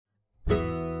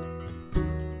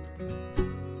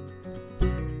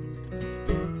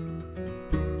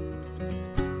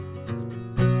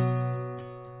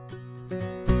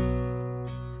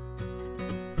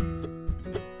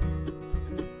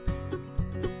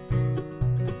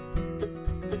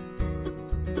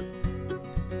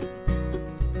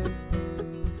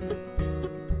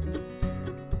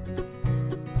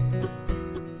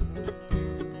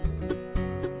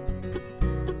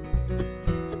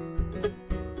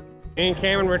Me and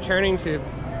Cameron returning to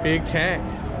Big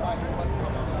Tex.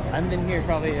 I've been here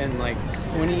probably in like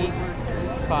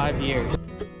 25 years.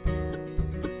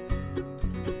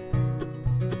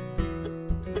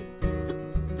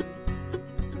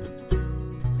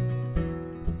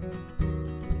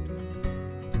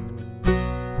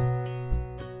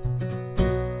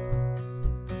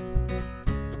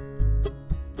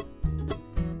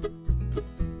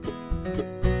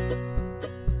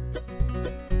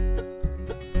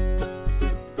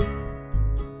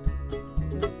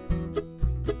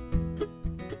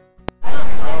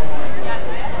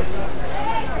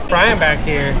 Brian back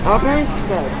here. All kinds of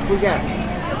stuff. We got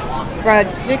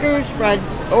fried Snickers, fried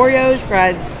Oreos,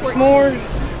 fried s'mores,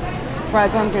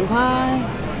 fried pumpkin pie,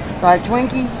 fried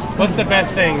Twinkies. What's the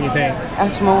best thing you think?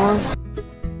 S'mores.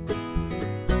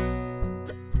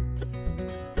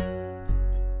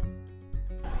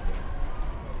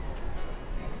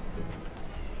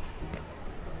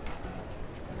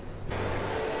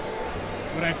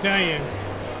 What'd I tell you?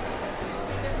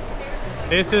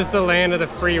 This is the land of the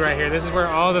free right here. This is where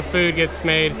all the food gets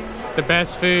made. The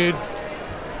best food.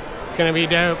 It's gonna be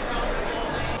dope.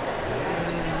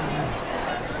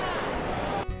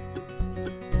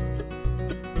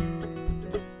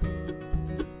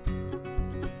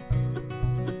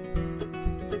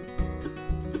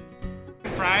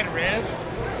 Fried ribs.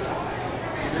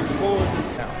 Cool.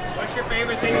 What's your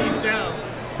favorite thing you sell?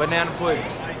 Banana pudding.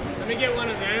 Let me get one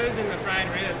of those and the fried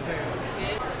ribs there.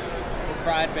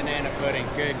 Fried banana pudding.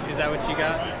 Good. Is that what you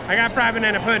got? I got fried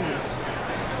banana pudding.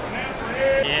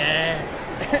 Yeah.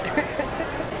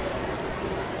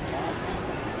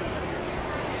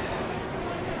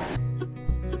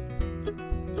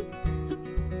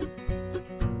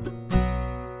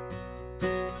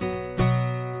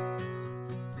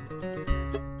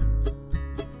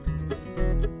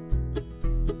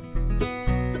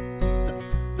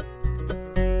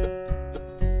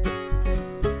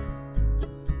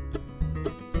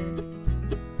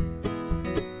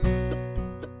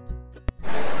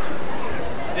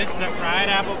 This is a fried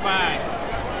apple pie.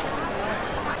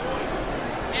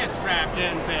 It's wrapped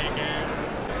in bacon.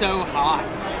 So hot.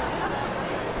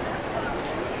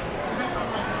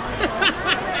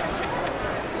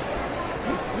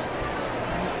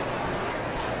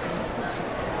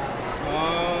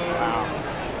 Oh. Wow.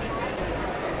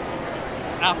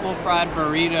 Apple fried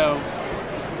burrito.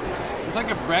 It's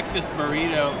like a breakfast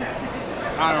burrito.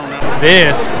 I don't know.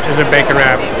 This is a bacon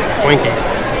wrapped Twinkie.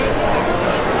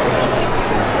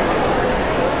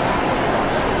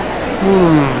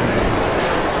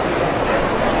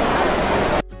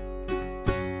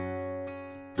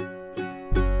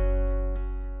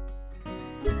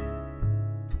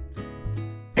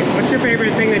 What's your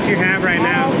favorite thing that you have right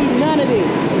now? I don't eat none of these.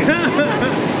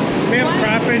 We have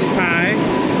crawfish pie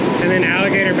and then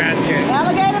alligator basket.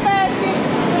 Alligator basket.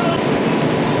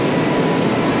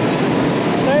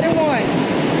 31.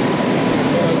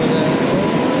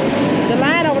 The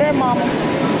line over there, mama.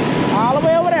 All the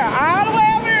way over there. All the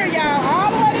way over there, y'all.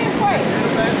 All the way this way.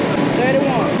 31.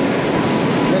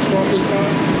 That's crawfish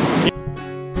pie.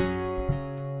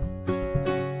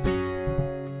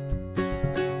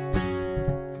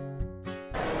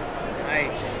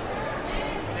 Nice.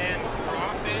 And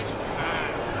crawfish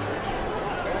pie.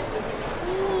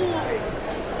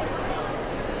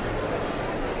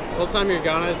 The whole time you're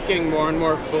gone, it's getting more and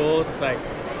more full. It's like,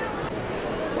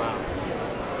 wow.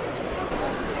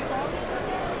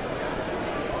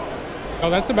 Oh,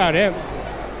 that's about it.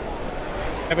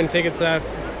 7 tickets left.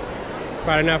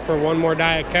 About enough for one more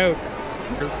Diet Coke.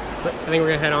 I think we're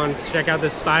gonna head on to check out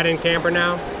this side-in camper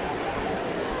now.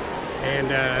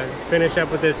 And finish up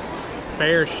with this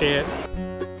fair shit.